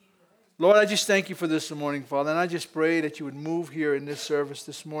Lord, I just thank you for this morning, Father, and I just pray that you would move here in this service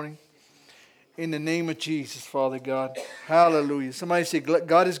this morning. In the name of Jesus, Father God. Hallelujah. Somebody say,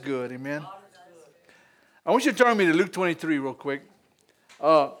 God is good. Amen. I want you to turn me to Luke 23 real quick.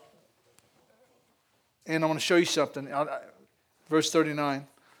 And I want to show you something. Verse 39.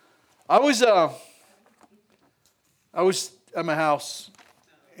 I was at my house,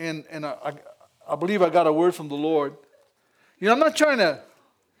 and I believe I got a word from the Lord. You know, I'm not trying to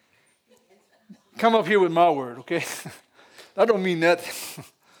come up here with my word, okay? I don't mean that.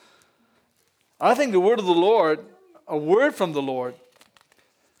 I think the word of the Lord, a word from the Lord,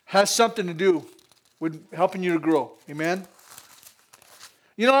 has something to do with helping you to grow. Amen?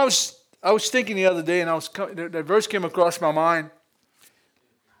 You know, I was thinking the other day, and that verse came across my mind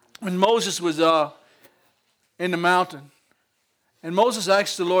when Moses was in the mountain, and Moses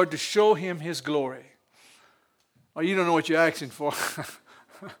asked the Lord to show him his glory. Oh, you don't know what you're asking for.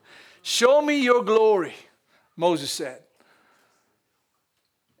 Show me your glory, Moses said.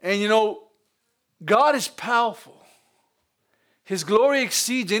 And you know, God is powerful. His glory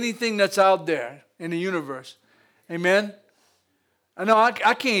exceeds anything that's out there in the universe. Amen? I know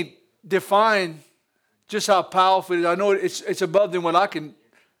I can't define just how powerful it is. I know it's above than what I can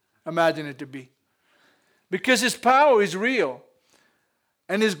imagine it to be. Because His power is real.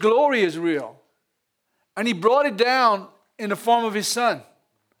 And His glory is real. And He brought it down in the form of His Son.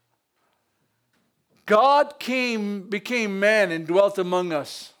 God became man and dwelt among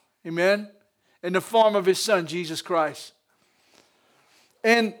us. Amen? In the form of His Son, Jesus Christ.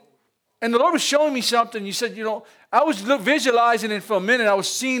 And the Lord was showing me something. You said, you know, I was visualizing it for a minute. I was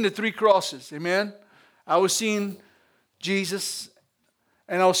seeing the three crosses. Amen? I was seeing Jesus,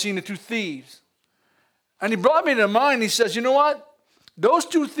 and I was seeing the two thieves. And He brought me to mind. He says, you know what? Those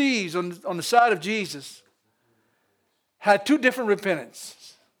two thieves on the side of Jesus had two different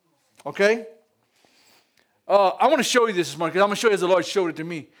repentances. Okay? I want to show you this morning, because I'm going to show you as the Lord showed it to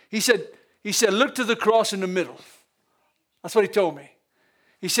me. He said, look to the cross in the middle. That's what He told me.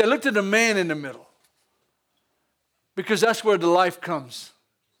 He said, look to the man in the middle. Because that's where the life comes.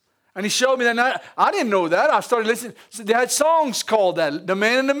 And He showed me that. And I didn't know that. I started listening. So they had songs called that, the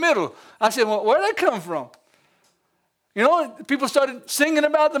man in the middle. I said, well, where did that come from? You know, people started singing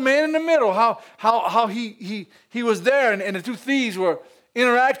about the man in the middle, how he was there, and the two thieves were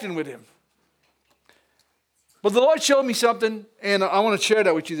interacting with him. But the Lord showed me something, and I want to share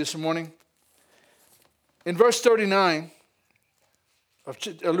that with you this morning. In verse 39 of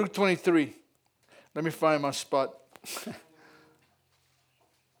Luke 23, let me find my spot.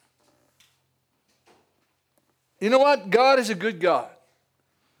 You know what? God is a good God.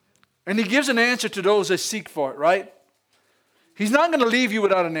 And He gives an answer to those that seek for it, right? He's not going to leave you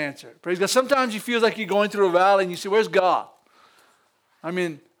without an answer. Praise God. Sometimes you feel like you're going through a valley and you say, where's God? I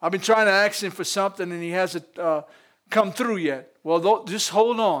mean, I've been trying to ask Him for something and He hasn't come through yet. Well, just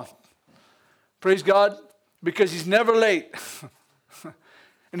hold on. Praise God, because He's never late.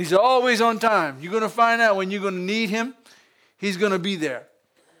 And He's always on time. You're going to find out when you're going to need Him, He's going to be there.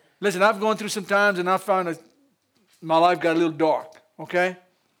 Listen, I've gone through some times and I found that my life got a little dark, okay?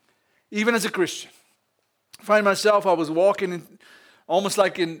 Even as a Christian. I find myself, I was walking almost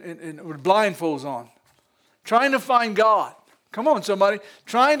like with blindfolds on, trying to find God. Come on, somebody.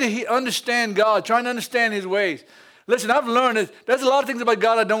 Trying to understand God, trying to understand His ways. Listen, I've learned that there's a lot of things about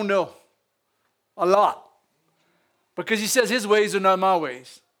God I don't know. A lot. Because He says His ways are not my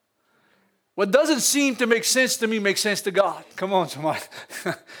ways. What doesn't seem to make sense to me makes sense to God. Come on, somebody.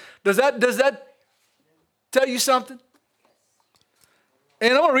 Does that tell you something?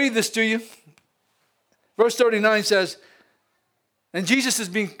 And I'm going to read this to you. Verse 39 says, and Jesus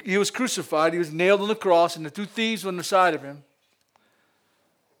He was crucified. He was nailed on the cross, and the two thieves were on the side of Him.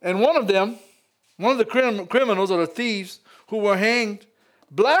 And one of the criminals or the thieves who were hanged,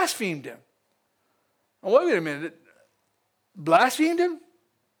 blasphemed Him. Oh, wait a minute. Blasphemed Him?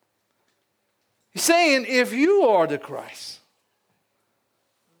 He's saying, if you are the Christ,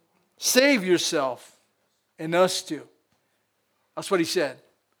 save yourself and us too. That's what He said.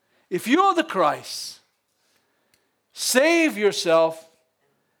 If you are the Christ, save yourself.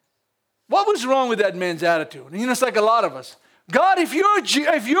 What was wrong with that man's attitude? You know, it's like a lot of us. God, if you're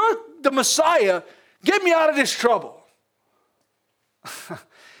the Messiah, get me out of this trouble.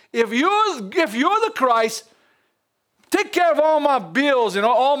 If you're the Christ, take care of all my bills and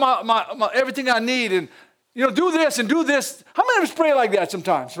all my everything I need, and you know, do this and do this. How many of us pray like that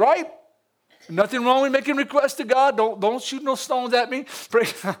sometimes, right? Nothing wrong with making requests to God. Don't shoot no stones at me. Pray.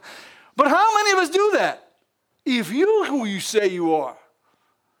 But how many of us do that? If you're who you say you are,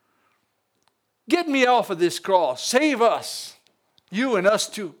 get me off of this cross. Save us. You and us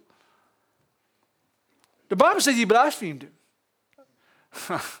too. The Bible says he blasphemed him.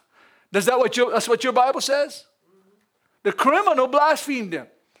 That's what your Bible says? The criminal blasphemed him.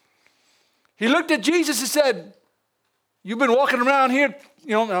 He looked at Jesus and said, you've been walking around here,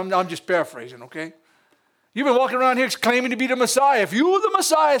 I'm just paraphrasing, okay? You've been walking around here claiming to be the Messiah. If you are the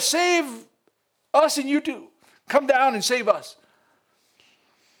Messiah, save us and you too. Come down and save us.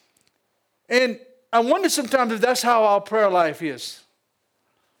 And I wonder sometimes if that's how our prayer life is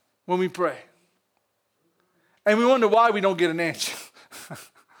when we pray. And we wonder why we don't get an answer.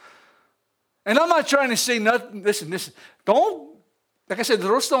 And I'm not trying to say nothing. Listen. Don't, like I said,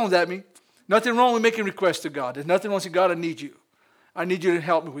 throw stones at me. Nothing wrong with making requests to God. There's nothing wrong with saying, God, I need you. I need you to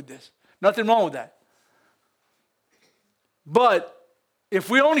help me with this. Nothing wrong with that. But if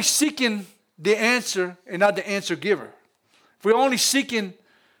we're only seeking the answer and not the answer giver, if we're only seeking,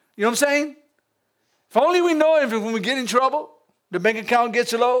 you know what I'm saying? If only we know him when we get in trouble, the bank account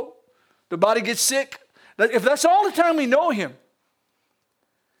gets low, the body gets sick. If that's all the time we know him.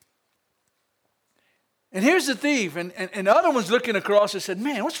 And here's the thief, and the other one's looking across and said,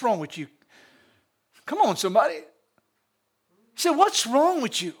 man, what's wrong with you? Come on, somebody. He said, what's wrong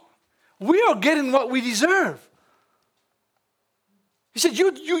with you? We are getting what we deserve. He said, you're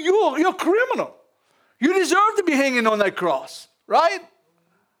a criminal. You deserve to be hanging on that cross, right?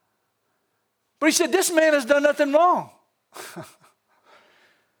 But he said, this man has done nothing wrong.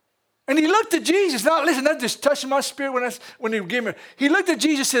 And he looked at Jesus. Now, listen, that just touched my spirit when he gave me. He looked at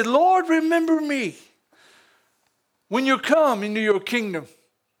Jesus and said, Lord, remember me when you come into your kingdom.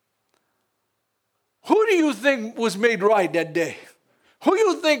 Who do you think was made right that day? Who do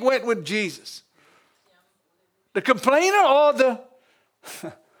you think went with Jesus? The complainer or the...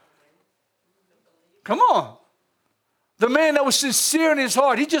 Come on. The man that was sincere in his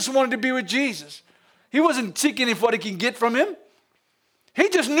heart. He just wanted to be with Jesus. He wasn't seeking if what he can get from him. He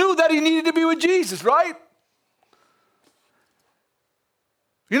just knew that he needed to be with Jesus, right?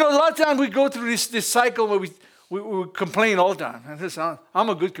 A lot of times we go through this cycle where we complain all the time. And listen, I'm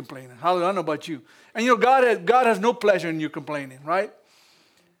a good complainer. I don't know about you. And God has no pleasure in you complaining, right?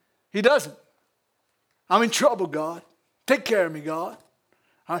 He doesn't. I'm in trouble, God. Take care of me, God.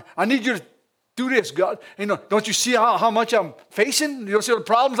 I need you to do this, God. Don't you see how much I'm facing? You don't see the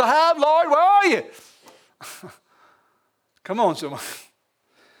problems I have, Lord? Where are you? Come on, someone.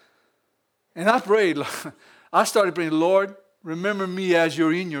 And I prayed. I started praying, Lord, remember me as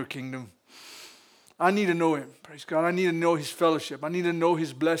you're in your kingdom. I need to know him. Praise God. I need to know his fellowship. I need to know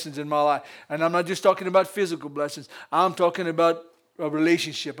his blessings in my life. And I'm not just talking about physical blessings. I'm talking about a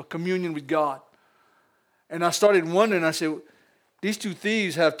relationship, a communion with God. And I started wondering, I said, these two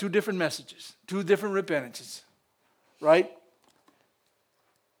thieves have two different messages, two different repentances, right?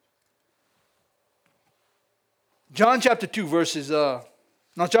 John chapter 14,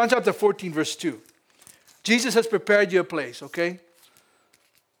 verse 2. Jesus has prepared you a place, okay?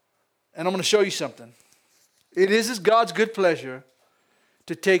 And I'm going to show you something. It is God's good pleasure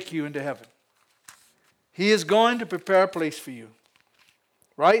to take you into heaven. He is going to prepare a place for you,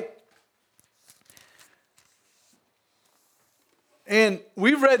 right? And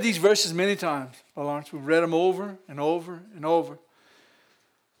we've read these verses many times, Lawrence. We've read them over and over and over.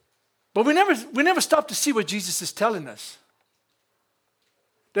 But we never stop to see what Jesus is telling us.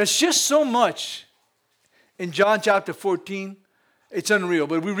 There's just so much in John chapter 14. It's unreal.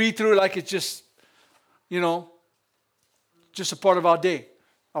 But we read through it like it's just, just a part of our day,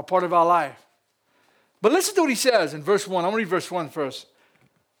 a part of our life. But listen to what he says in verse 1. I'm going to read verse 1 first.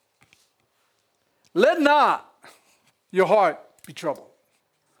 Let not your heart be troubled.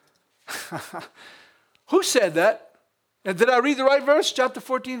 Who said that? And did I read the right verse? Chapter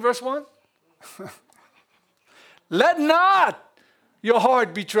 14, verse 1? Let not your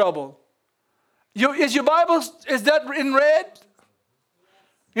heart be troubled. Is your Bible, is that in red?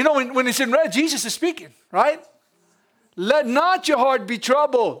 When it's in red, Jesus is speaking, right? Let not your heart be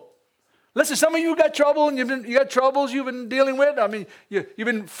troubled. Listen, some of you got trouble and you got troubles you've been dealing with. I mean, you've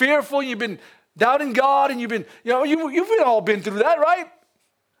been fearful, you've been doubting God, and you've all been through that, right?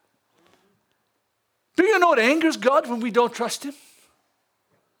 Do you know it angers God when we don't trust him?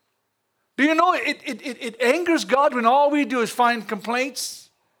 Do you know it angers God when all we do is find complaints?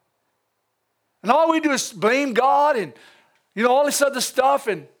 And all we do is blame God and, all this other stuff.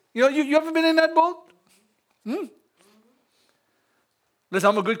 And, you ever been in that boat? Listen,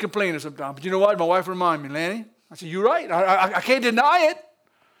 I'm a good complainer sometimes. But you know what? My wife reminded me, Lanny. I said, you're right. I can't deny it.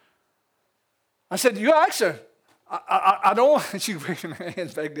 I said, you ask her. I don't want. She's waving her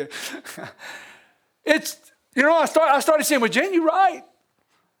hands back there. I started saying, well, Jen, you're right.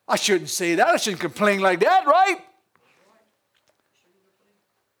 I shouldn't say that. I shouldn't complain like that, right?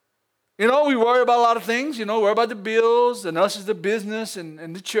 You know, we worry about a lot of things. You know, worry about the bills, and us is the business,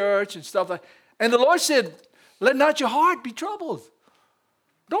 and the church, and stuff like that. And the Lord said, let not your heart be troubled.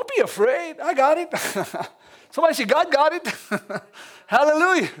 Don't be afraid. I got it. Somebody say, God got it.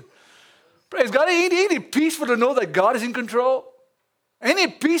 Hallelujah. Praise God. Ain't it peaceful to know that God is in control? Ain't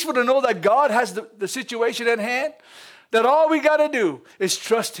it peaceful to know that God has the situation at hand? That all we got to do is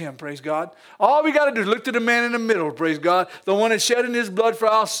trust him, praise God. All we got to do is look to the man in the middle, praise God. The one that's shedding his blood for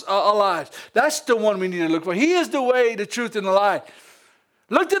our lives. That's the one we need to look for. He is the way, the truth, and the life.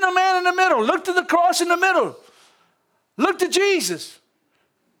 Look to the man in the middle. Look to the cross in the middle. Look to Jesus.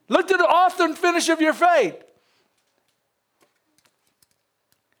 Look to the author and finisher of your faith.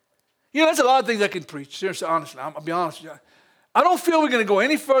 You know, there's a lot of things I can preach. Seriously, honestly, I'll be honest with you. I don't feel we're going to go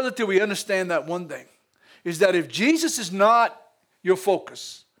any further till we understand that one thing. Is that if Jesus is not your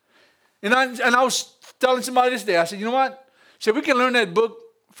focus. And I was telling somebody this day, I said, you know what? I said, we can learn that book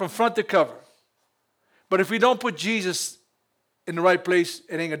from front to cover. But if we don't put Jesus in the right place,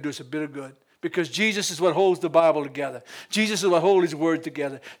 it ain't going to do us a bit of good. Because Jesus is what holds the Bible together. Jesus is what holds his word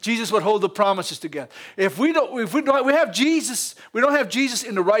together. Jesus is what holds the promises together. If we don't have Jesus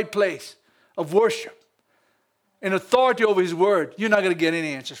in the right place of worship and authority over his word, you're not going to get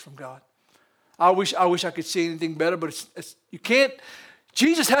any answers from God. I wish I could say anything better, but you can't.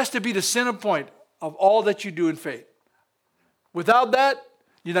 Jesus has to be the center point of all that you do in faith. Without that,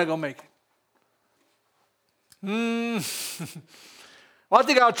 you're not going to make it. Well, I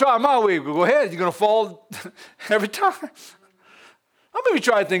think I'll try my way. Go ahead. You're going to fall every time. I'll maybe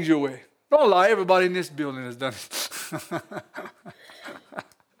try things your way. Don't lie. Everybody in this building has done it.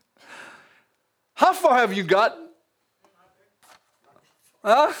 How far have you gotten?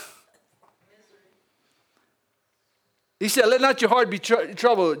 Huh? He said, let not your heart be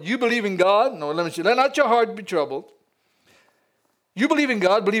troubled. You believe in God? No, let me see. Let not your heart be troubled. You believe in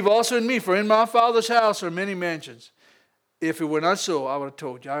God, believe also in me. For in my Father's house are many mansions. If it were not so, I would have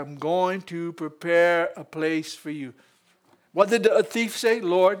told you. I'm going to prepare a place for you. What did the thief say?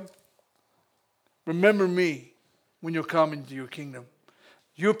 Lord, remember me when you're coming to your kingdom.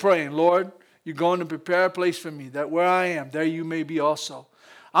 You're praying, Lord, you're going to prepare a place for me, that where I am, there you may be also.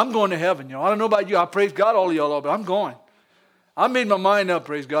 I'm going to heaven, I don't know about you. I praise God, all of y'all, but I'm going. I made my mind up,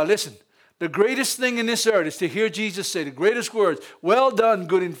 praise God. Listen, the greatest thing in this earth is to hear Jesus say the greatest words, well done,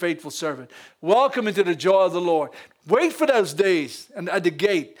 good and faithful servant. Welcome into the joy of the Lord. Wait for those days and at the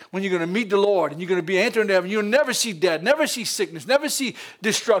gate when you're going to meet the Lord and you're going to be entering heaven. You'll never see death, never see sickness, never see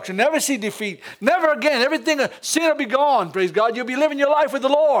destruction, never see defeat. Never again. Everything, sin will be gone, praise God. You'll be living your life with the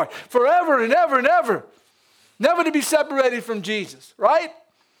Lord forever and ever and ever. Never to be separated from Jesus, right?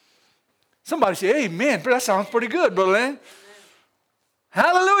 Somebody say, amen. That sounds pretty good, Brother Lanny.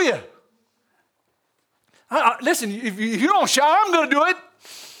 Hallelujah. Listen, if you don't shout, I'm going to do it.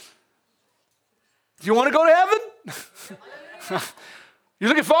 Do you want to go to heaven? You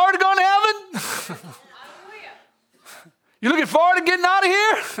looking forward to going to heaven? You looking forward to getting out of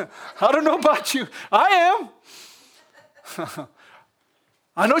here? I don't know about you. I am.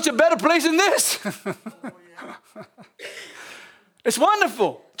 I know it's a better place than this. It's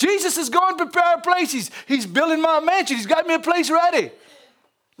wonderful. Jesus is going to prepare a place. He's building my mansion. He's got me a place ready.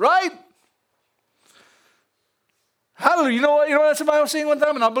 Right? Hallelujah. You know what somebody was saying one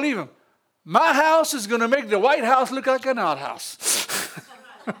time, and I believe him. My house is going to make the White House look like an outhouse.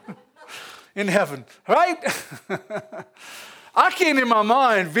 In heaven. Right? I can't in my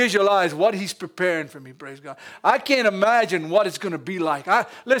mind visualize what he's preparing for me, praise God. I can't imagine what it's going to be like.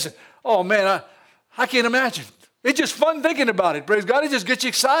 Listen, oh man, I can't imagine. It's just fun thinking about it, praise God. It just gets you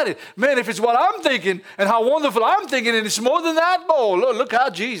excited. Man, if it's what I'm thinking and how wonderful I'm thinking and it's more than that, oh, look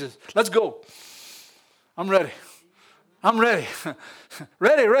how Jesus. Let's go. I'm ready. I'm ready.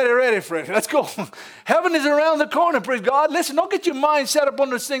 ready, friend. Let's go. Heaven is around the corner, praise God. Listen, don't get your mind set up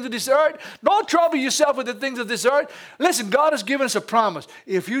on the things of this earth. Don't trouble yourself with the things of this earth. Listen, God has given us a promise.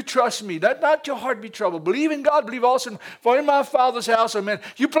 If you trust me, let not your heart be troubled. Believe in God, believe also for in my Father's house are men.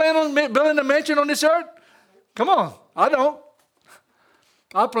 You plan on building a mansion on this earth? Come on. I don't.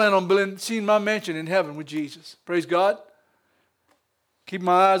 I plan on seeing my mansion in heaven with Jesus. Praise God. Keep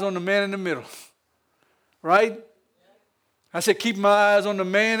my eyes on the man in the middle. Right? I said, keep my eyes on the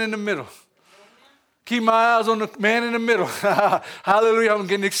man in the middle. Keep my eyes on the man in the middle. Hallelujah. I'm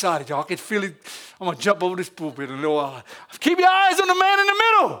getting excited. Y'all can feel it. I'm going to jump over this pulpit in a little while. Keep your eyes on the man in the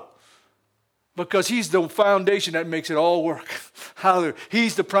middle. Because he's the foundation that makes it all work. Hallelujah.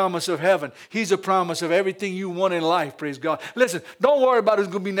 He's the promise of heaven. He's the promise of everything you want in life. Praise God. Listen, don't worry about who's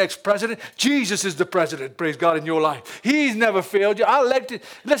going to be next president. Jesus is the president. Praise God in your life. He's never failed you.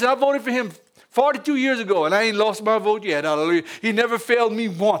 Listen, I voted for him 42 years ago, and I ain't lost my vote yet. Hallelujah. He never failed me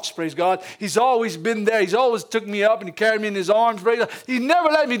once, praise God. He's always been there. He's always took me up and he carried me in his arms, praise God. He never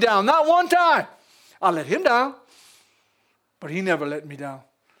let me down, not one time. I let him down, but he never let me down.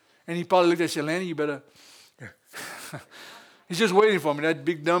 And he probably looked at me and said, Lanny, you better. He's just waiting for me, that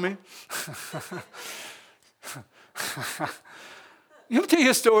big dummy. Let me tell you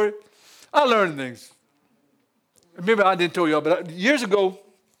a story. I learned things. Maybe I didn't tell you all, but years ago,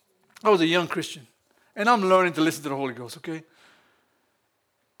 I was a young Christian, and I'm learning to listen to the Holy Ghost, okay?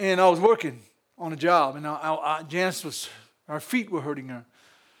 And I was working on a job, and Janice her feet were hurting her.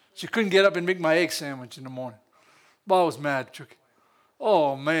 She couldn't get up and make my egg sandwich in the morning. But I was mad, Chucky.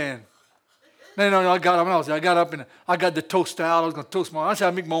 Oh, man. No, I got up, I got up, and I got the toaster out. I was going to toast I said,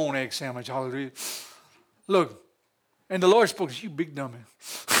 I'll make my own egg sandwich, hallelujah. Look, and the Lord spoke, you big dummy.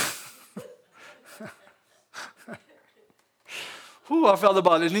 Ooh, I felt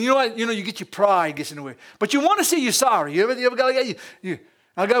about it. And you know what? You get your pride gets in the way. But you want to say you're sorry. You ever got like that?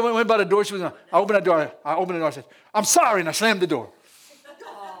 I went by the door. I opened the door. I said, I'm sorry. And I slammed the door.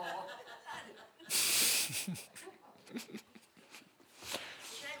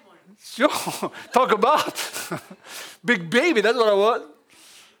 Sure. Talk about big baby. That's what I was.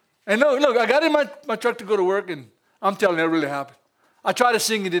 And look, I got in my truck to go to work, and I'm telling you, it really happened. I tried to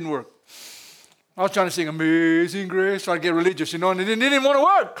sing. It didn't work. I was trying to sing Amazing Grace, trying to get religious, and it didn't want to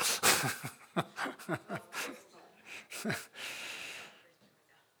work.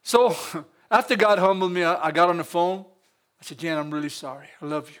 So after God humbled me, I got on the phone. I said, Jan, I'm really sorry. I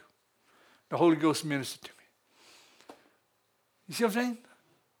love you. The Holy Ghost ministered to me. You see what I'm saying?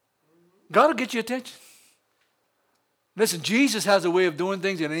 God will get your attention. Listen, Jesus has a way of doing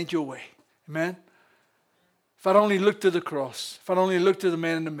things that ain't your way. Amen? If I'd only looked to the cross, if I'd only looked to the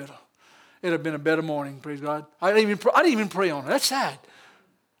man in the middle, it'd have been a better morning, praise God. I didn't even pray on it. That's sad.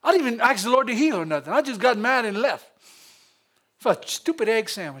 I didn't even ask the Lord to heal or nothing. I just got mad and left. For a stupid egg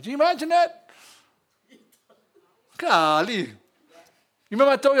sandwich. Can you imagine that? Golly. You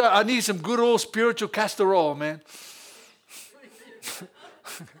remember I told you I need some good old spiritual castor oil, man.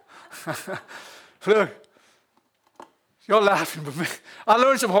 Look. You're laughing, but man, I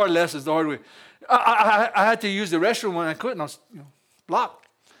learned some hard lessons the hard way. I had to use the restroom when I couldn't. I was locked.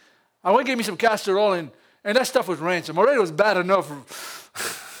 I went and gave me some castor oil, and that stuff was ransom. Already it was bad enough.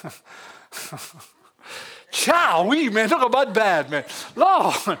 Chow-wee, man. Talk about bad, man.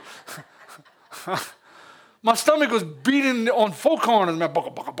 Lord. My stomach was beating on four corners, man.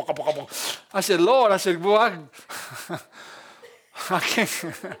 I said, Lord, boy, I can't.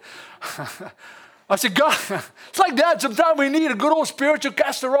 I said, God, it's like that. Sometimes we need a good old spiritual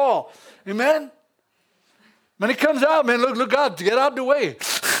castor oil. Amen? When it comes out, man, look out. Get out the way.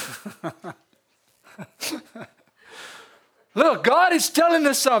 Look, God is telling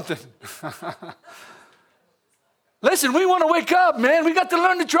us something. Listen, we want to wake up, man. We got to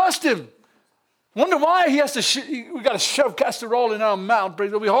learn to trust him. Wonder why he has to, we got to shove castor oil in our mouth.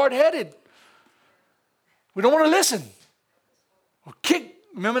 We'll be hard-headed. We don't want to listen. Or kick.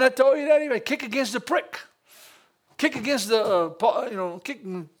 Remember that I told you that? Anyway, kick against the prick. Kick against the,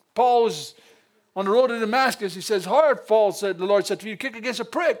 Paul was on the road to Damascus. He says, hard, Paul said, the Lord said to you, kick against a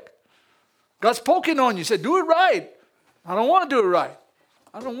prick. God's poking on you. He said, do it right. I don't want to do it right.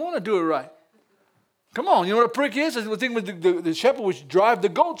 I don't want to do it right. Come on, you know what a prick is? It's the thing with the shepherd which drive the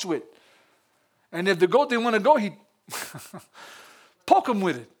goats with. And if the goat didn't want to go, he'd poke him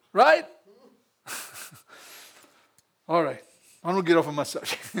with it, right? All right, I'm going to get off of my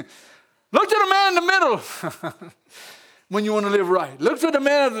subject. Look to the man in the middle when you want to live right. Look to the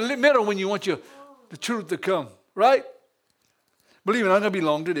man in the middle when you want the truth to come, right? Believe me, I'm not going to be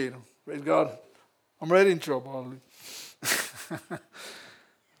long today. Though. Praise God. I'm already in trouble.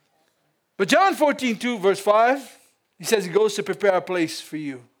 But John 14:2, verse 5, he says he goes to prepare a place for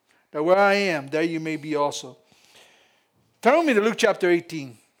you, that where I am, there you may be also. Turn with me to Luke chapter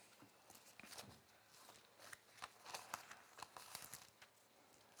 18.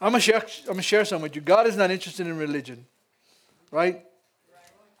 I'm going to share something with you. God is not interested in religion, right?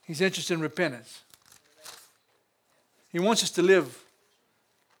 He's interested in repentance. He wants us to live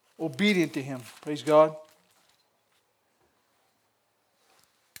obedient to him. Praise God.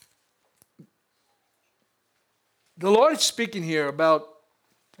 The Lord is speaking here about,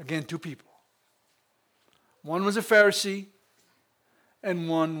 again, two people. One was a Pharisee and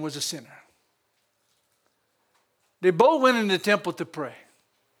one was a sinner. They both went in the temple to pray.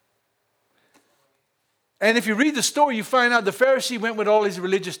 And if you read the story, you find out the Pharisee went with all his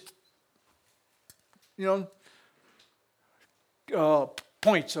religious,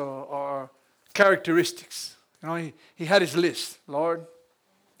 points or characteristics. He had his list. Lord,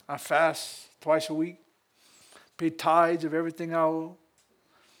 I fast twice a week. Pay tithes of everything I owe.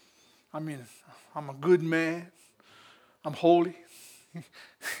 I mean, I'm a good man. I'm holy.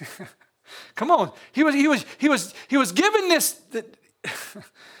 Come on. He was given this.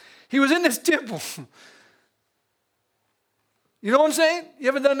 He was in this temple. You know what I'm saying? You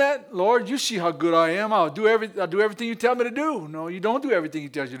ever done that? Lord, you see how good I am. I'll do everything you tell me to do. No, you don't do everything he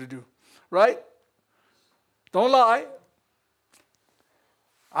tells you to do. Right? Don't lie.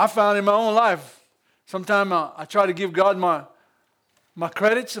 I found in my own life, sometimes I try to give God my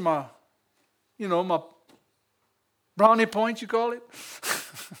credits and my brownie points, you call it.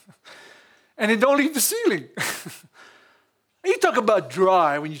 And it don't leave the ceiling. You talk about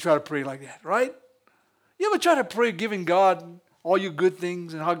dry when you try to pray like that, right? You ever try to pray giving God all your good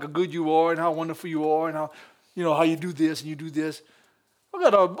things and how good you are and how wonderful you are and how you do this and you do this? What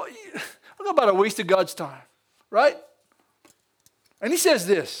about a waste of God's time, right? And he says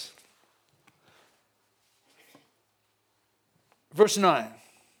this, verse 9.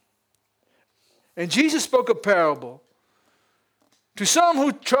 And Jesus spoke a parable to some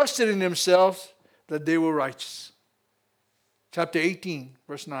who trusted in themselves that they were righteous. Chapter 18,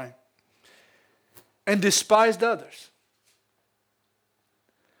 verse 9. And despised others.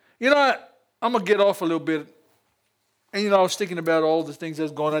 I'm going to get off a little bit. And, I was thinking about all the things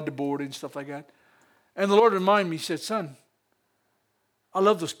that's going on at the board and stuff like that. And the Lord reminded me, he said, son, I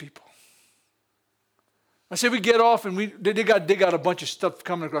love those people. I said, we get off and they got a bunch of stuff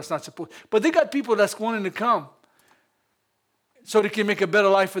coming across, not supposed. But they got people that's wanting to come so they can make a better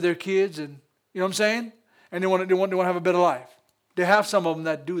life for their kids. And, you know what I'm saying? And they want to have a better life. They have some of them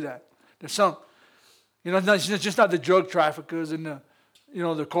that do that. There's some. It's just not the drug traffickers and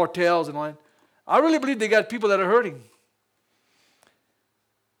the cartels and all that. I really believe they got people that are hurting.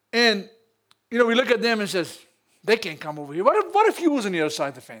 And, we look at them and says, they can't come over here. What if you was on the other side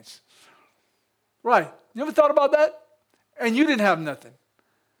of the fence? Right. You ever thought about that? And you didn't have nothing.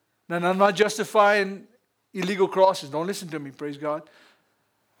 Now, I'm not justifying illegal crosses. Don't listen to me, praise God.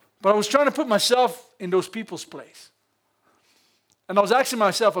 But I was trying to put myself in those people's place. And I was asking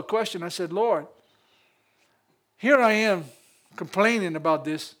myself a question. I said, Lord, here I am complaining about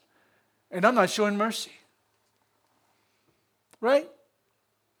this, and I'm not showing mercy. Right?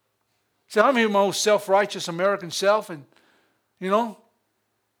 So I'm here my own self-righteous American self and,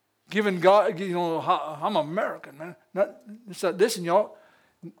 giving God, I'm American, man. Listen, y'all,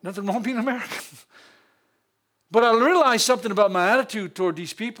 nothing wrong being American. But I realized something about my attitude toward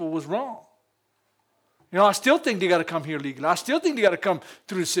these people was wrong. I still think they got to come here legally. I still think they got to come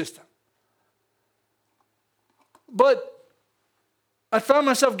through the system. But I found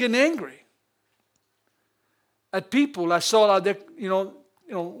myself getting angry at people I saw out there,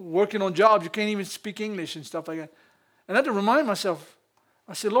 working on jobs. You can't even speak English and stuff like that. And I had to remind myself,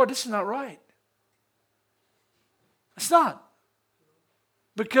 I said, Lord, this is not right. It's not.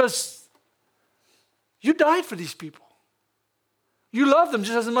 Because you died for these people. You love them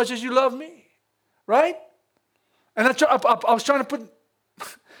just as much as you love me. Right? And I was trying to put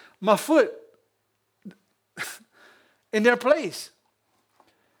my foot in their place.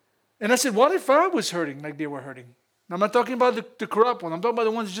 And I said, what if I was hurting like they were hurting? Now, I'm not talking about the corrupt one. I'm talking about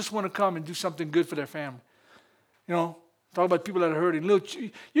the ones that just want to come and do something good for their family. Talk about people that are hurting. If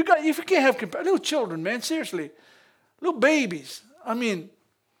you can't have compassion, little children, man, seriously. Little babies. I mean,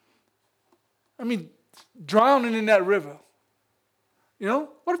 drowning in that river.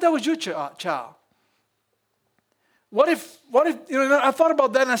 What if that was your child? What if, I thought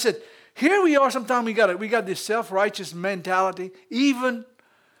about that and I said, here we are, sometimes we got this self-righteous mentality, even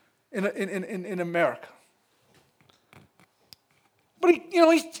in America. But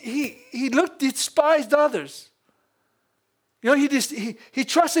he despised others. He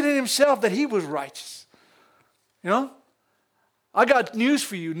trusted in himself that he was righteous. I got news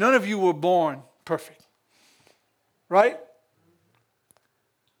for you. None of you were born perfect. Right?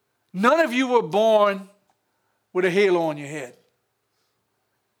 None of you were born with a halo on your head.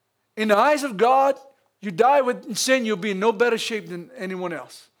 In the eyes of God, you die in sin, you'll be in no better shape than anyone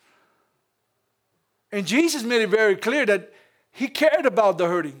else. And Jesus made it very clear that he cared about the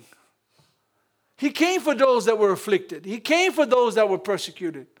hurting. He came for those that were afflicted. He came for those that were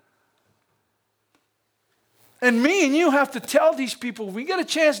persecuted. And me and you have to tell these people, when we get a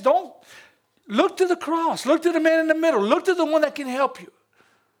chance, don't look to the cross. Look to the man in the middle. Look to the one that can help you.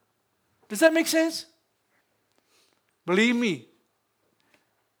 Does that make sense? Believe me,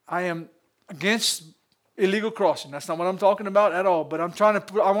 I am against illegal crossing. That's not what I'm talking about at all. But I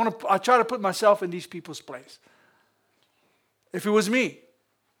try to put myself in these people's place. If it was me,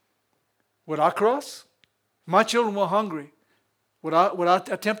 would I cross? My children were hungry. Would I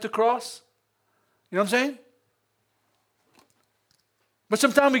attempt to cross? You know what I'm saying? But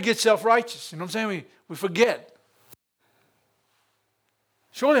sometimes we get self-righteous. You know what I'm saying? We forget.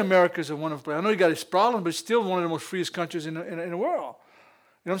 Surely America is a wonderful place. I know you got its problems, but it's still one of the most freest countries in the world.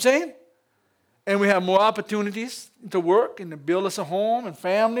 You know what I'm saying? And we have more opportunities to work and to build us a home and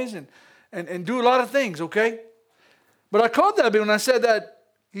families and do a lot of things, okay? But I caught that when I said that.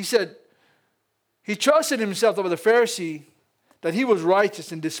 He said he trusted himself over the Pharisee that he was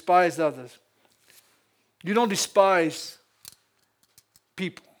righteous and despised others. You don't despise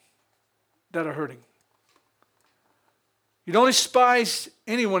people that are hurting. You don't despise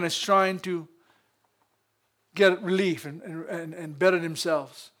anyone that's trying to get relief and better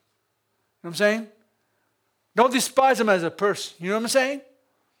themselves. You know what I'm saying? Don't despise them as a person. You know what I'm saying?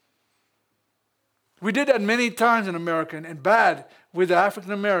 We did that many times in America, and bad with the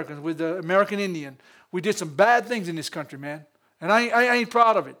African Americans, with the American Indian. We did some bad things in this country, man. And I ain't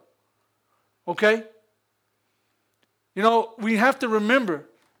proud of it. Okay? You know, we have to remember,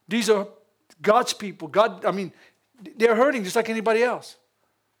 these are God's people. They're hurting just like anybody else.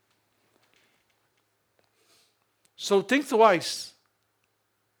 So think twice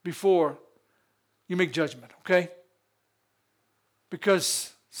before you make judgment, okay?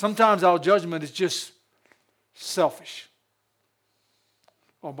 Because sometimes our judgment is just selfish.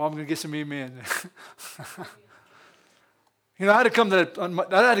 Oh, I'm going to get some amen. You know, I had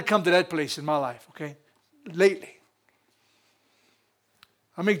to come to that place in my life, okay? Lately.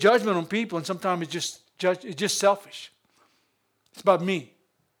 I make judgment on people, and sometimes it's just selfish. It's about me.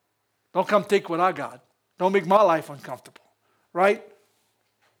 Don't come take what I got. Don't make my life uncomfortable. Right?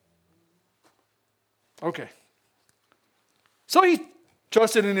 Okay. So he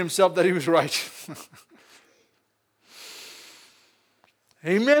trusted in himself that he was righteous.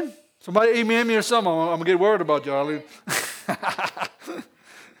 Amen? Somebody amen me or something. I'm going to get worried about y'all.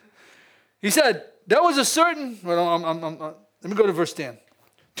 He said, there was a certain... let me go to verse 10.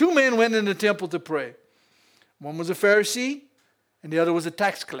 2 men went in the temple to pray. One was a Pharisee, and the other was a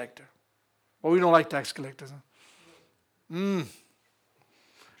tax collector. Well, we don't like tax collectors. Huh?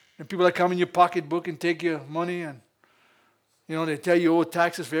 And people that come in your pocketbook and take your money, and they tell you owe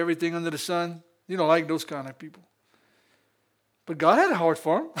taxes for everything under the sun. You don't like those kind of people. But God had a heart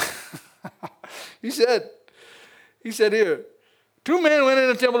for him. He said here, 2 men went in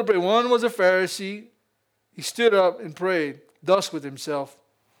the temple to pray. One was a Pharisee. He stood up and prayed thus with himself.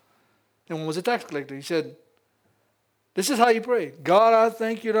 And one was a tax collector. He said, this is how he prayed. God, I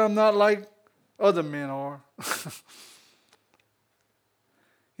thank you that I'm not like other men are.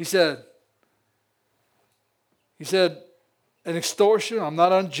 He said, an extortioner, I'm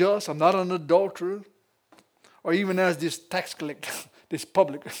not unjust, I'm not an adulterer, or even as this tax collector, this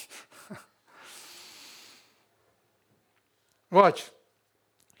publican. Watch.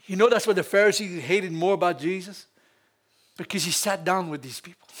 You know that's what the Pharisees hated more about Jesus? Because he sat down with these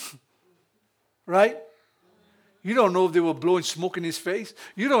people. Right? You don't know if they were blowing smoke in his face.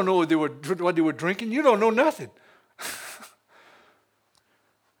 You don't know what they were drinking. You don't know nothing.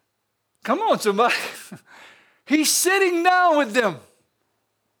 Come on, somebody. He's sitting down with them.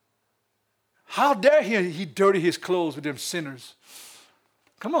 How dare he dirty his clothes with them sinners?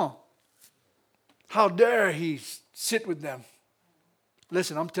 Come on. How dare he sit with them?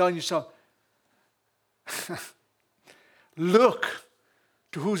 Listen, I'm telling you something. Look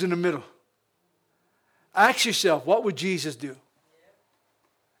to who's in the middle. Ask yourself, what would Jesus do?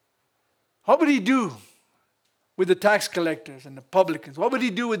 What would he do with the tax collectors and the publicans? What would he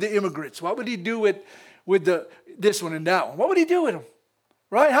do with the immigrants? What would he do with this one and that one? What would he do with them?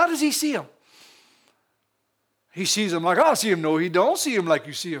 Right? How does he see them? He sees them like I see him. No, he don't see him like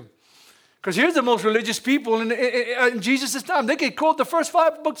you see him. Because here's the most religious people in Jesus' time. They could quote the first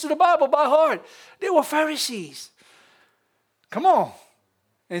 5 books of the Bible by heart. They were Pharisees. Come on.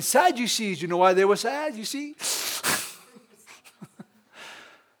 And Sadducees, you know why they were sad, you see?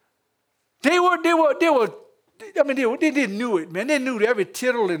 They didn't know it, man. They knew every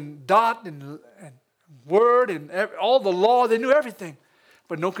tittle and dot and word and all the law. They knew everything.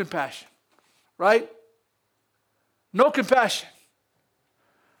 But no compassion. Right? No compassion.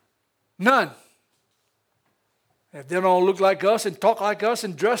 None. If they don't look like us and talk like us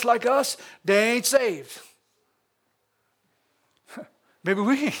and dress like us, they ain't saved. Maybe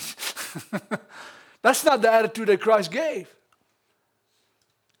we ain't. That's not the attitude that Christ gave.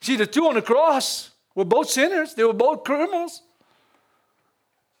 See, the 2 on the cross were both sinners. They were both criminals.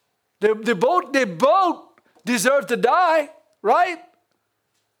 They both deserved to die, right?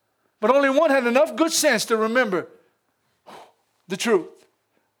 But only one had enough good sense to remember the truth,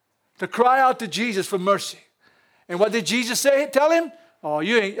 to cry out to Jesus for mercy. And what did Jesus say? Tell him, Oh, I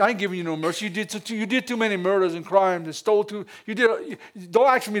ain't giving you no mercy. You did too many murders and crimes and stole too. Don't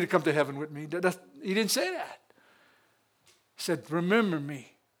ask me to come to heaven with me. He didn't say that. He said, remember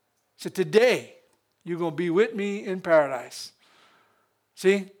me. He said, today you're going to be with me in paradise.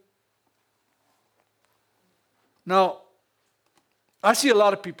 See? Now, I see a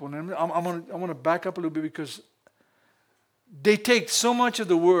lot of people, and I'm going to back up a little bit because they take so much of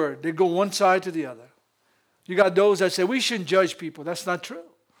the word, they go one side to the other. You got those that say, we shouldn't judge people. That's not true.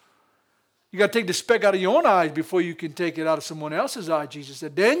 You got to take the speck out of your own eyes before you can take it out of someone else's eye, Jesus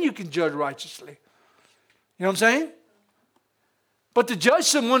said. Then you can judge righteously. You know what I'm saying? But to judge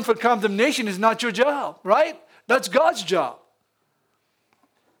someone for condemnation is not your job, right? That's God's job.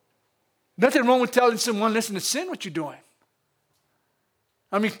 Nothing wrong with telling someone, listen, it's sin what you're doing.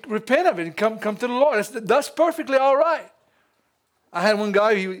 I mean, repent of it and come to the Lord. That's perfectly all right. I had one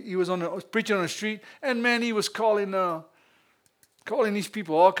guy, he was preaching on the street, and man, he was calling these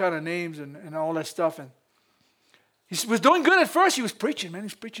people all kind of names and all that stuff. And he was doing good at first. He was preaching, man. He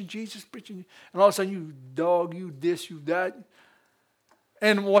was preaching Jesus, preaching. And all of a sudden, you dog, you this, you that.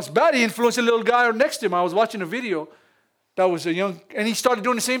 And what's bad, he influenced a little guy next to him. I was watching a video that was and he started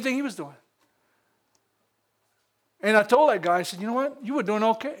doing the same thing he was doing. And I told that guy, I said, you know what? You were doing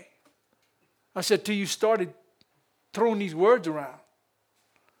okay. I said, till you started throwing these words around. I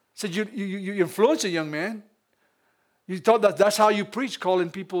said, you influenced a young man. You thought that's how you preach, calling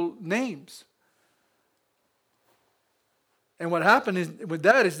people names. And what happened with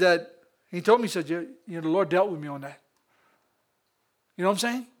that is that he told me, he said, the Lord dealt with me on that. You know what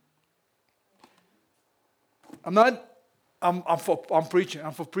I'm saying? I'm preaching.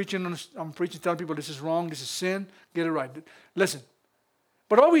 I'm preaching, telling people this is wrong, this is sin, get it right. Listen.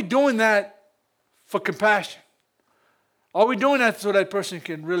 But are we doing that for compassion? Are we doing that so that person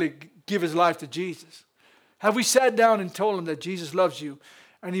can really give his life to Jesus? Have we sat down and told him that Jesus loves you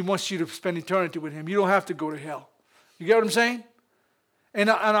and he wants you to spend eternity with him? You don't have to go to hell. You get what I'm saying? And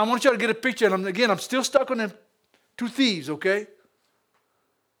I want you to get a picture. And I'm still stuck on the two thieves, okay?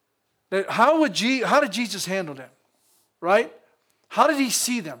 How did Jesus handle them? Right? How did he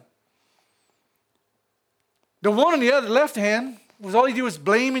see them? The one on the other left hand, all he did was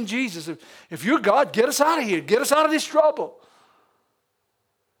blaming Jesus. If you're God, get us out of here. Get us out of this trouble.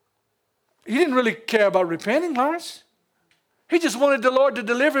 He didn't really care about repenting, Lawrence. He just wanted the Lord to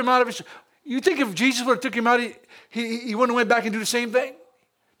deliver him out of his. You think if Jesus would have took him out, he wouldn't have went back and do the same thing?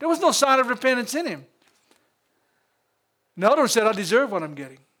 There was no sign of repentance in him. And the other one said, I deserve what I'm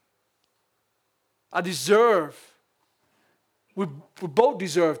getting. We both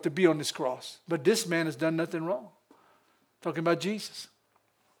deserve to be on this cross. But this man has done nothing wrong. Talking about Jesus.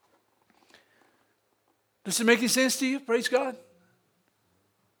 Does it make any sense to you? Praise God.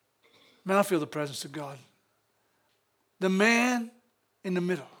 Man, I feel the presence of God. The man in the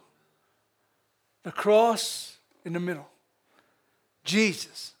middle. The cross in the middle.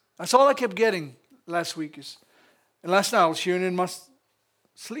 Jesus. That's all I kept getting last week. And last night I was hearing it in my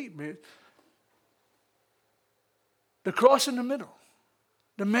sleep, man. The cross in the middle.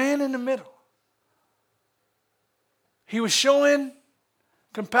 The man in the middle. He was showing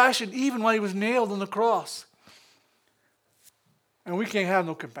compassion even when he was nailed on the cross. And we can't have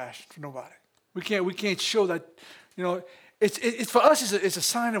no compassion for nobody. We can't show that, it's for us it's a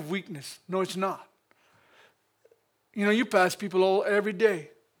sign of weakness. No, it's not. You pass people every day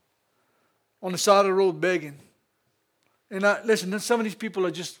on the side of the road begging. And listen, some of these people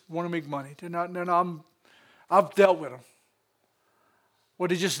just want to make money. I've dealt with them. Or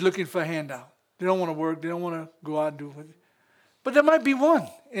they're just looking for a handout. They don't want to work. They don't want to go out and do it. But there might be one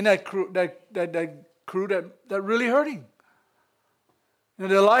in that crew that really hurting.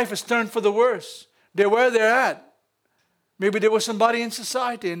 Their life has turned for the worse. They're where they're at. Maybe there was somebody in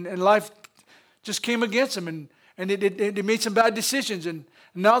society and life just came against them and they made some bad decisions and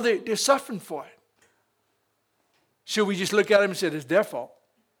now they're suffering for it. Should we just look at them and say, it's their fault?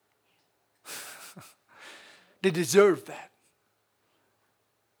 They deserve that.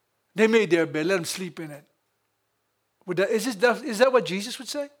 They made their bed. Let them sleep in it. Is that what Jesus would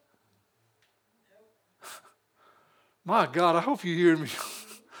say? My God, I hope you hear me.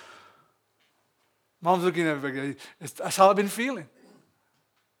 Mom's looking at me. That's how I've been feeling.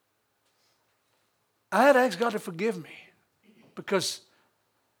 I had to ask God to forgive me because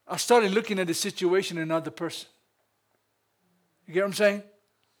I started looking at the situation in another person. You get what I'm saying?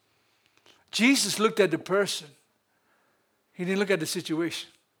 Jesus looked at the person. He didn't look at the situation.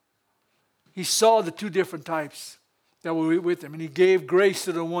 He saw the two different types that were with him. And he gave grace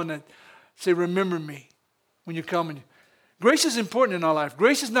to the one that said, remember me when you come. Grace is important in our life.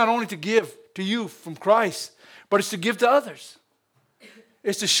 Grace is not only to give to you from Christ, but it's to give to others.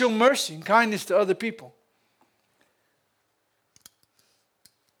 is to show mercy and kindness to other people.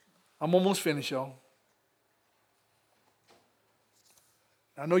 I'm almost finished, y'all.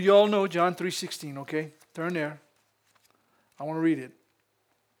 I know you all know John 3:16, okay? Turn there. I want to read it.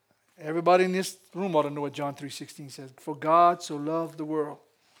 Everybody in this room ought to know what John 3:16 says. For God so loved the world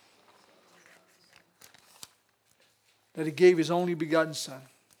that He gave His only begotten Son.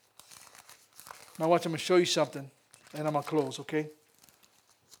 Now watch, I'm going to show you something, and I'm going to close, okay?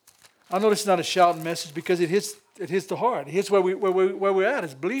 I know this is not a shouting message because it hits the heart. It hits where we're at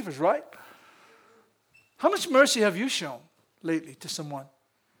as believers, right? How much mercy have you shown lately to someone?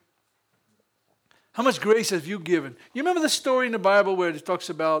 How much grace have you given? You remember the story in the Bible where it talks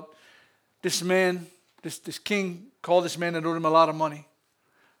about this man, this king called this man and owed him a lot of money.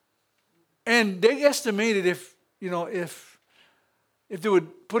 And they estimated if they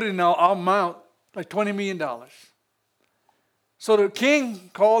would put it in our amount, like $20 million. So the king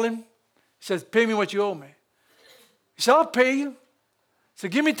called him, he says, pay me what you owe me. He said, I'll pay you. He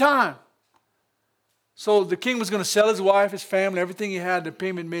said, give me time. So the king was going to sell his wife, his family, everything he had, the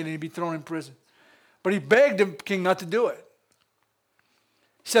payment made, and he'd be thrown in prison. But he begged the king not to do it.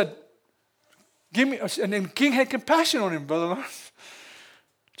 He said, give me, and then the king had compassion on him, Brother Lawrence.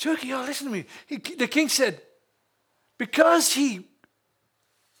 Chucky, y'all, listen to me. The king said, because he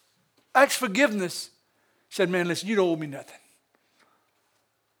asked forgiveness, he said, man, listen, you don't owe me nothing.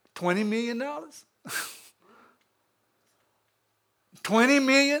 $20 million? $20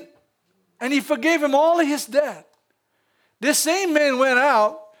 million? And he forgave him all of his debt. This same man went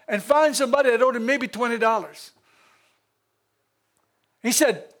out and found somebody that owed him maybe $20. He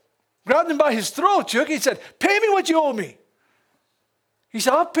said, grabbed him by his throat, Chuck. He said, pay me what you owe me. He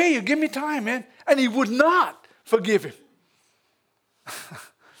said, I'll pay you. Give me time, man. And he would not forgive him.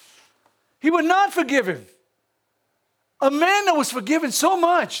 He would not forgive him. A man that was forgiven so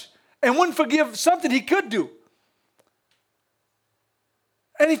much and wouldn't forgive something he could do.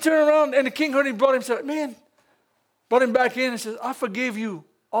 And he turned around and the king heard him, brought him back in and said, I forgave you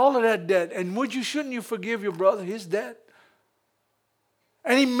all of that debt. And shouldn't you forgive your brother his debt?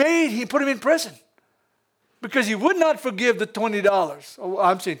 And he put him in prison because he would not forgive the $20. Oh,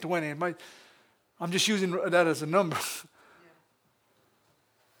 I'm saying 20. I'm just using that as a number.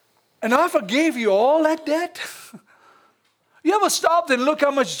 And I forgave you all that debt. You ever stopped and look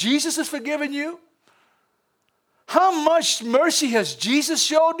how much Jesus has forgiven you? How much mercy has Jesus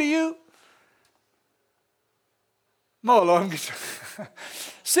showed to you? No, Lord,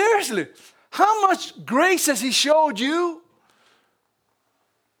 seriously, how much grace has He showed you?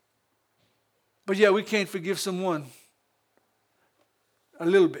 But yeah, we can't forgive someone a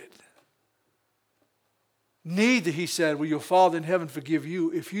little bit. Neither, He said, will your Father in heaven forgive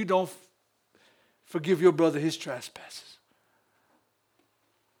you if you don't forgive your brother his trespasses.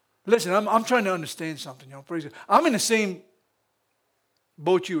 Listen, I'm trying to understand something, y'all. Praise God. I'm in the same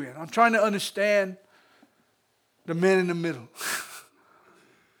boat you in. I'm trying to understand the man in the middle.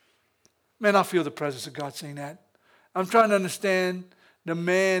 Man, I feel the presence of God saying that. I'm trying to understand the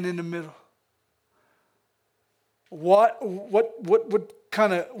man in the middle. What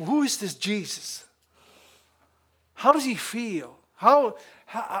kind of, who is this Jesus? How does He feel? How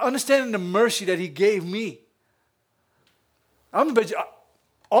understanding the mercy that He gave me.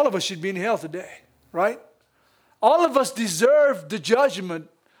 All of us should be in hell today, right? All of us deserve the judgment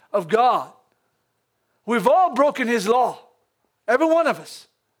of God. We've all broken His law, every one of us.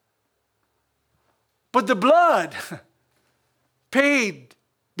 But the blood paid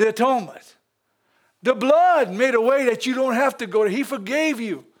the atonement. The blood made a way that you don't have to go there. He forgave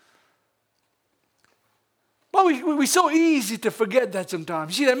you. But we're so easy to forget that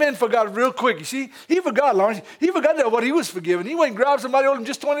sometimes. You see, that man forgot real quick. You see, he forgot, Lawrence. He forgot that what he was forgiven. He went and grabbed somebody who owed him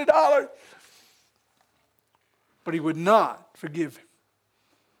just $20. But he would not forgive him.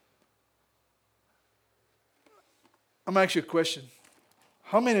 I'm going to ask you a question.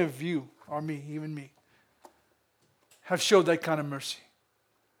 How many of you, or me, even me, have showed that kind of mercy?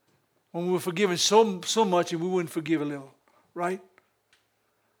 When we were forgiven so much and we wouldn't forgive a little, right?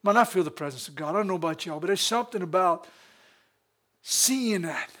 Man, I feel the presence of God. I don't know about y'all, but there's something about seeing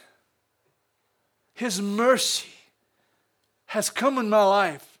that. His mercy has come in my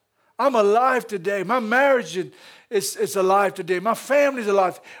life. I'm alive today. My marriage is alive today. My family's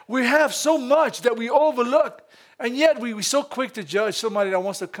alive. We have so much that we overlook, and yet we're so quick to judge somebody that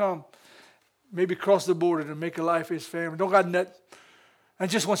wants to come, maybe cross the border to make a life for his family. Don't got nothing,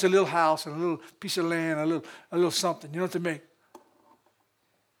 and just wants a little house and a little piece of land, a little something, what to make.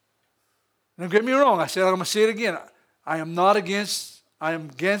 Don't get me wrong. I'm going to say it again. I am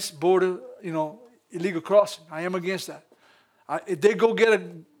against border, illegal crossing. I am against that. If they go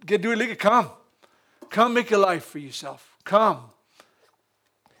do illegal, come. Come make a life for yourself. Come.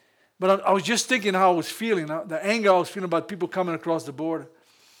 But I was just thinking how I was feeling, the anger I was feeling about people coming across the border.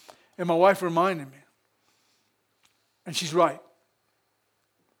 And my wife reminded me. And she's right.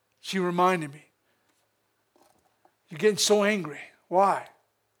 She reminded me. You're getting so angry. Why?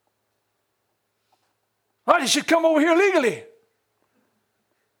 They should come over here legally.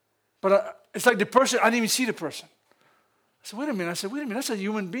 But it's like the person, I didn't even see the person. I said, wait a minute. That's a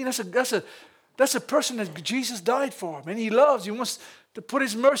human being. That's a person that Jesus died for, man. He loves. He wants to put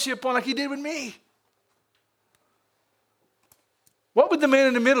his mercy upon like he did with me. What would the man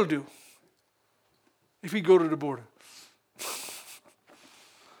in the middle do if he go to the border?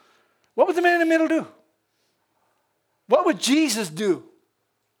 What would the man in the middle do? What would Jesus do?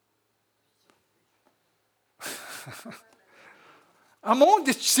 I'm on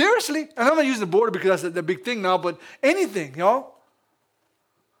this seriously, and I'm not using the border because that's the big thing now, but anything, y'all.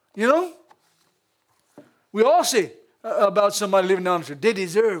 You know? We all say about somebody living down the street, they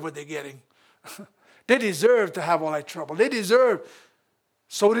deserve what they're getting. They deserve to have all that trouble. They deserve.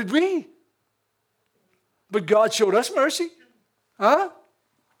 So did we. But God showed us mercy. Huh?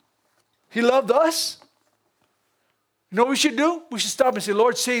 He loved us. You know what we should do? We should stop and say,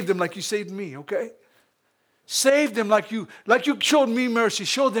 Lord, save them like you saved me, okay? Save them like you showed me mercy.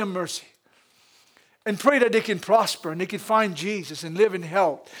 Show them mercy. And pray that they can prosper and they can find Jesus and live in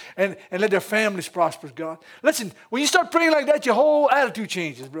health and let their families prosper, God. Listen, when you start praying like that, your whole attitude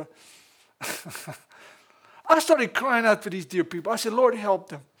changes, bro. I started crying out for these dear people. I said, Lord, help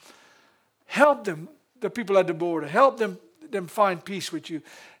them. Help them, the people at the border. Help them find peace with you.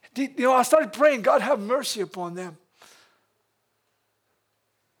 You know, I started praying, God, have mercy upon them.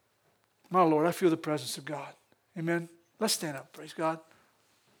 My Lord, I feel the presence of God. Amen. Let's stand up. Praise God.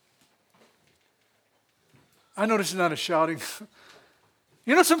 I know this is not a shouting.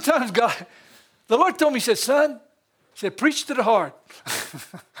 You know, sometimes God, the Lord told me, he said, son, he said, preach to the heart.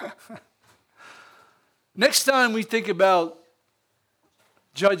 Next time we think about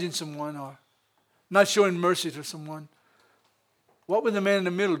judging someone or not showing mercy to someone, what would the man in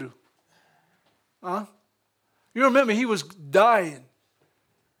the middle do? Huh? You remember he was dying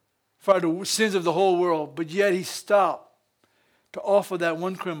for the sins of the whole world, but yet he stopped to offer that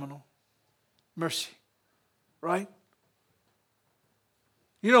one criminal mercy. Right?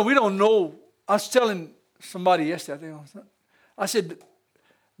 You know, we don't know. I was telling somebody yesterday, I said,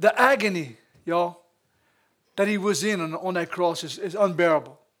 the agony, y'all, that he was in on that cross is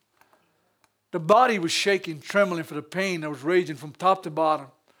unbearable. The body was shaking, trembling for the pain that was raging from top to bottom.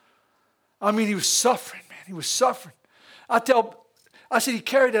 I mean, he was suffering, man. He was suffering. I said he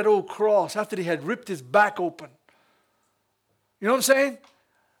carried that old cross after he had ripped his back open. You know what I'm saying?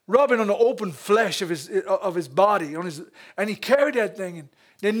 Rubbing on the open flesh of his body, and he carried that thing, and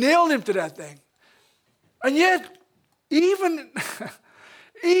they nailed him to that thing. And yet, even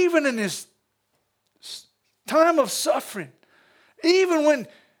in his time of suffering, even when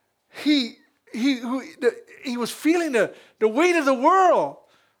he was feeling the weight of the world,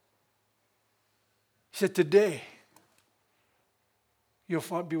 he said, today,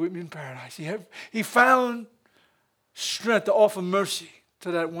 you'll be with me in paradise. He found strength to offer mercy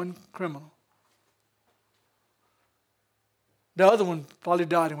to that one criminal. The other one probably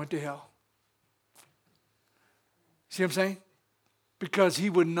died and went to hell. See what I'm saying? Because he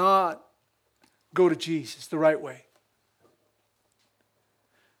would not go to Jesus the right way.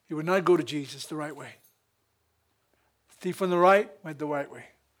 He would not go to Jesus the right way. Thief on the right went the right way.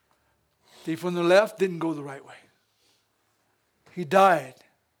 Thief on the left didn't go the right way. He died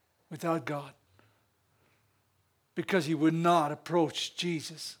without God because he would not approach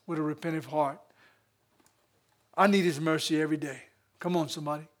Jesus with a repentant heart. I need his mercy every day. Come on,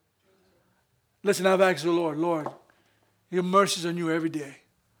 somebody. Listen, I've asked the Lord, your mercies are new every day.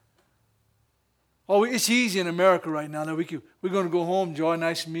 Oh, it's easy in America right now that we're going to go home, enjoy a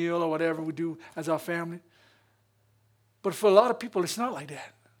nice meal or whatever we do as our family. But for a lot of people, it's not like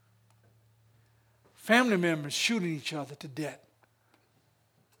that. Family members shooting each other to death.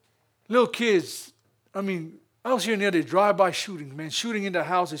 Little kids, I mean, I was hearing the other day, drive-by shootings, man, shooting into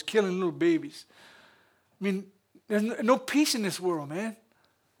houses, killing little babies. I mean, there's no peace in this world, man.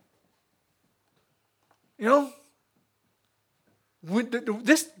 You know,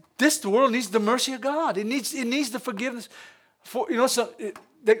 the world needs the mercy of God. It needs the forgiveness.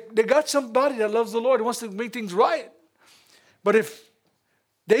 They got somebody that loves the Lord and wants to make things right. But if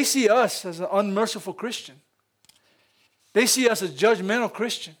they see us as an unmerciful Christian, they see us as judgmental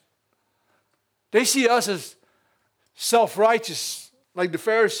Christian, they see us as self-righteous, like the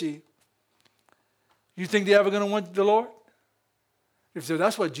Pharisee, you think they're ever going to want the Lord? If so,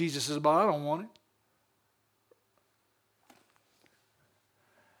 that's what Jesus is about, I don't want it.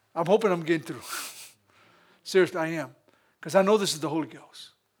 I'm hoping I'm getting through. Seriously, I am. Because I know this is the Holy Ghost.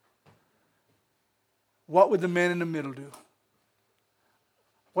 What would the man in the middle do?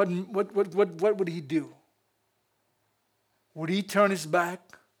 What would he do? Would he turn his back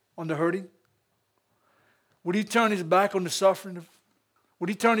on the hurting? Would he turn his back on the suffering? Would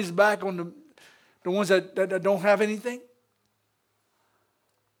he turn his back on the ones that don't have anything?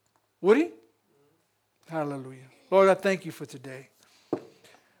 Would he? Hallelujah. Lord, I thank you for today.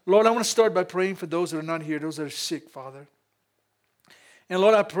 Lord, I want to start by praying for those that are not here, those that are sick, Father. And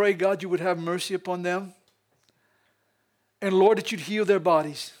Lord, I pray, God, you would have mercy upon them. And Lord, that you'd heal their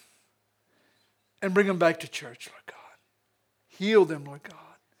bodies and bring them back to church, Lord God. Heal them, Lord God.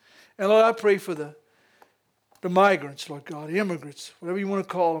 And Lord, I pray for the migrants, Lord God, the immigrants, whatever you want to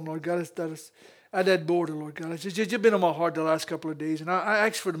call them, Lord God, that is at that border, Lord God. It's just been on my heart the last couple of days, and I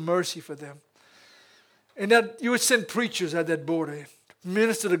ask for the mercy for them. And that you would send preachers at that border,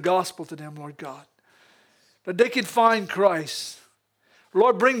 minister the gospel to them, Lord God, that they can find Christ.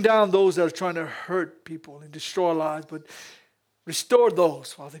 Lord, bring down those that are trying to hurt people and destroy lives, but restore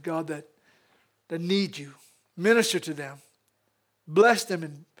those, Father God, that need you. Minister to them. Bless them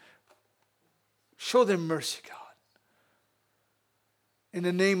and show them mercy, God. In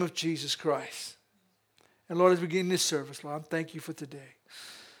the name of Jesus Christ. And Lord, as we begin this service, Lord, I thank you for today.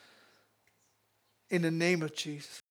 In the name of Jesus.